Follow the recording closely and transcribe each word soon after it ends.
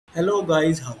Hello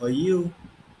guys, how are you?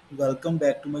 Welcome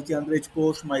back to my channel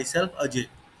Post myself Ajay.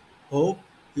 Hope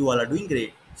you all are doing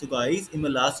great. So guys, in my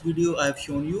last video I have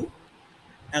shown you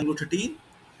Angular 13,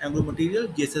 Angular Material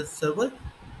JSON server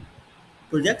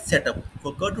project setup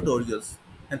for CRUD tutorials.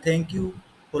 And thank you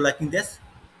for liking this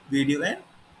video and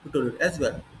tutorial as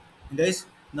well. And guys,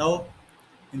 now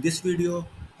in this video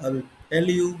I will tell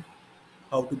you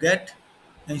how to get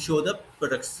and show the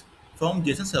products from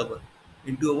JSON server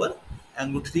into our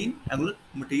Angular 13 Angular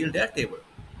material data table.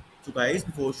 So guys,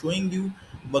 before showing you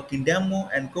working demo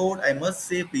and code, I must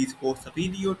say please watch the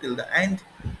video till the end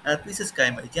and please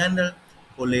subscribe my channel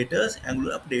for latest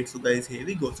Angular updates. So guys, here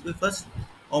we go. So first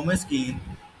on my screen,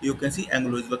 you can see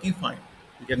Angular is working fine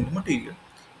with Angular material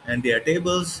and their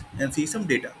tables and see some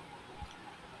data.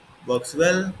 Works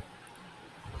well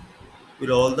with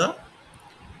all the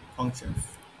functions.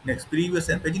 Next, previous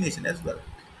and pagination as well.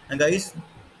 And guys,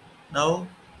 now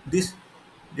this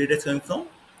data is coming from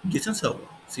JSON server.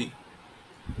 See,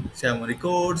 7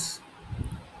 records.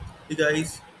 Hey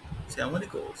guys, 7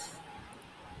 records.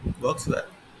 Works well.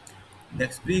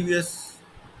 Next, previous.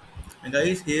 And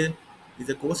guys, here is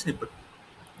a code snippet.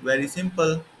 Very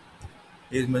simple.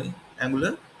 Here's my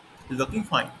Angular. Is working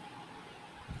fine.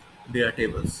 There are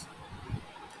tables.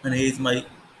 And here is my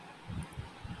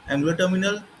Angular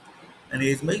terminal. And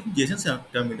here is my JSON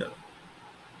terminal.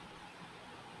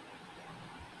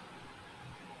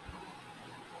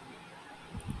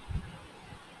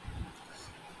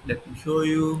 Let me show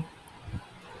you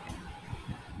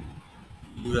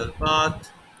URL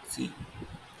path. See,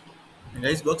 and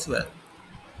guys, works well.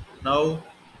 Now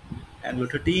Angular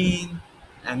 13,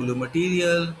 Angular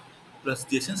material plus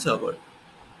JSON server.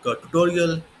 Got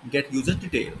tutorial, get user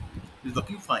detail. It's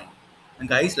working fine. And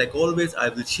guys, like always, I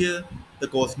will share the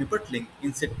code snippet link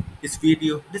inside this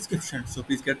video description. So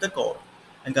please get the code.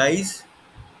 And guys,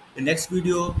 in next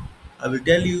video, I will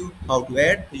tell you how to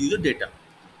add the user data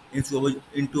into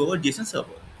our JSON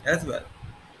server as well.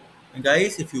 And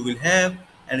guys, if you will have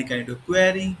any kind of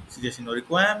query, suggestion or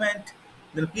requirement,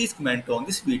 then please comment on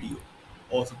this video.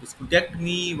 Also, please contact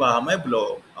me via my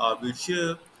blog. I will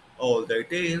share all the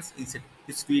details inside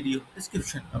this video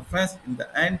description. And friends, in the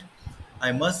end,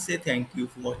 I must say thank you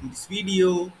for watching this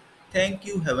video. Thank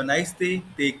you. Have a nice day.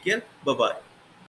 Take care. Bye-bye.